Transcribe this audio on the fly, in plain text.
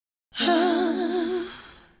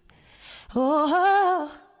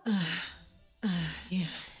Oh, Yeah.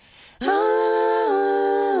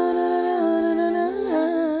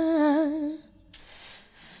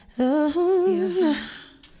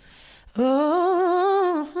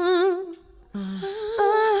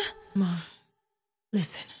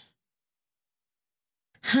 Listen.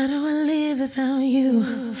 how do I live without you?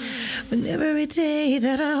 When every day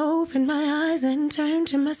that I opened my eyes and turned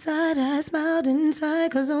to my side, I smiled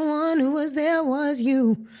inside, 'cause the one who was there was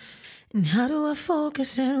you. And how do I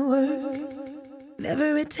focus and work? And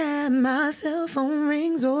every time my cell phone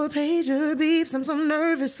rings or pager beeps, I'm so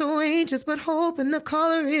nervous, so anxious, but hoping the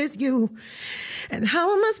caller is you. And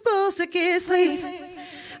how am I supposed to get sleep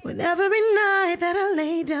when every night that I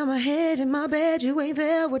lay down my head in my bed, you ain't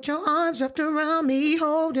there with your arms wrapped around me,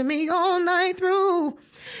 holding me all night through?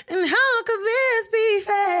 And how could this be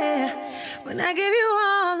fair when I give you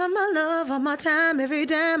all of my love, all my time, every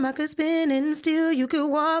dime I could spend, and still you could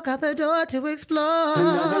walk out the door to explore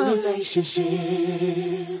Another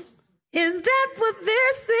relationship. Is that what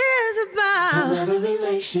this is about? Another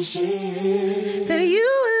relationship. That you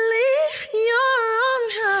would leave your own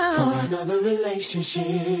house? For another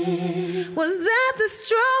relationship. Was that the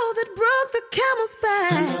straw that broke the camel's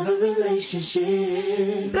back? Another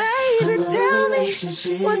relationship. Baby, Another tell me,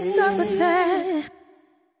 relationship. what's up with that?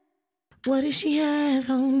 What does she have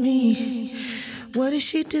on me? What does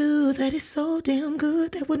she do that is so damn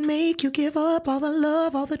good that would make you give up all the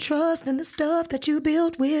love, all the trust, and the stuff that you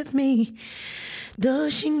built with me?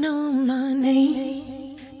 Does she know my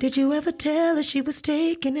name? Did you ever tell her she was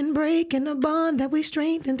taking and breaking a bond that we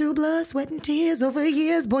strengthened through blood, sweat, and tears over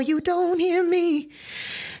years? Boy, you don't hear me.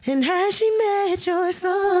 And has she met your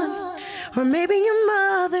son? Or maybe your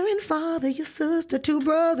mother and father, your sister, two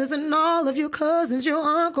brothers, and all of your cousins, your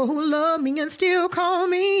uncle who love me and still call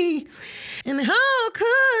me? And how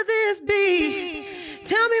could this be?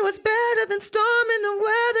 Tell me what's better than storming the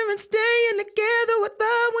weather and staying together with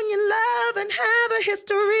love when you love and have a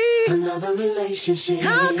history? Another relationship.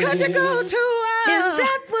 How could you go to us? Is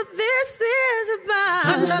that what this is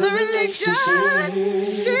about? Another relationship.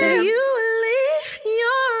 That you will leave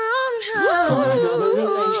your own house? Another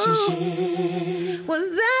relationship. Was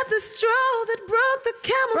that the straw that broke the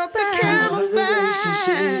camel's back? Another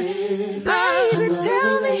relationship. Baby, Another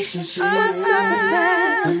tell me, relationship. what's up with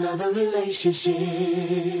that? Another relationship.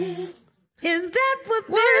 Is that what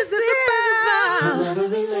this is about? Another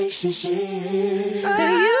relationship.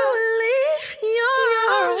 That you will leave your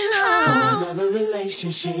own house? Another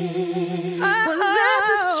relationship. Was that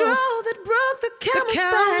the straw that broke the camel's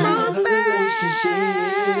back? Another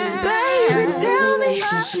relationship. Baby, tell me,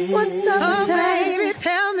 what's up with that? Baby,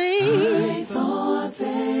 tell me. I thought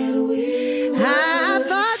that we were. I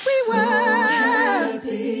thought we were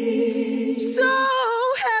Happy. so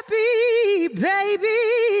happy, baby.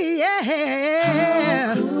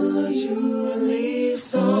 Yeah. Could you leave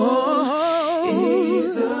so Oh,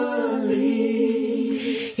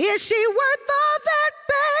 easily? is she worth all that,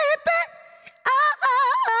 baby?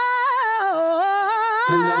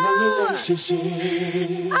 Another Oh, relationship.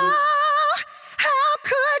 oh, how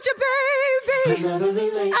could you, baby? Another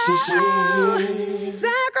relationship.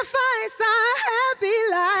 Sacrifice our happy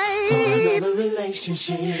For life. another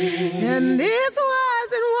relationship. And this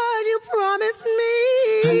wasn't what you promised me.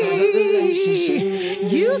 Another relationship.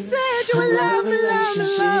 You said you would love me, love me,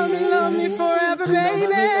 love me, love me forever, Another baby.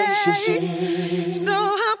 relationship. So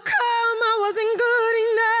how come I wasn't good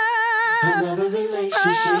enough? Another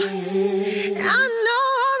relationship. I know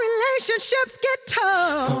our relationships get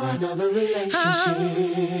tough. For another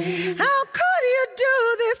relationship. How could you do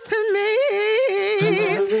this to me?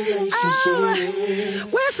 Another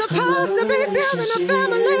relationship. We're supposed to be building a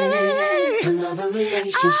family. Another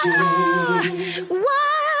relationship. Why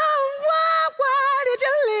did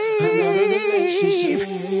you Another leave? relationship.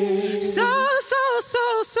 So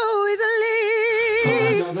easily? For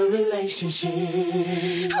another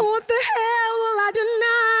relationship. What the hell will I do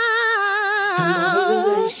Another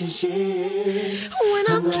now relationship. when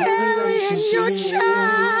I'm Another carrying your relationship.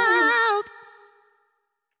 child?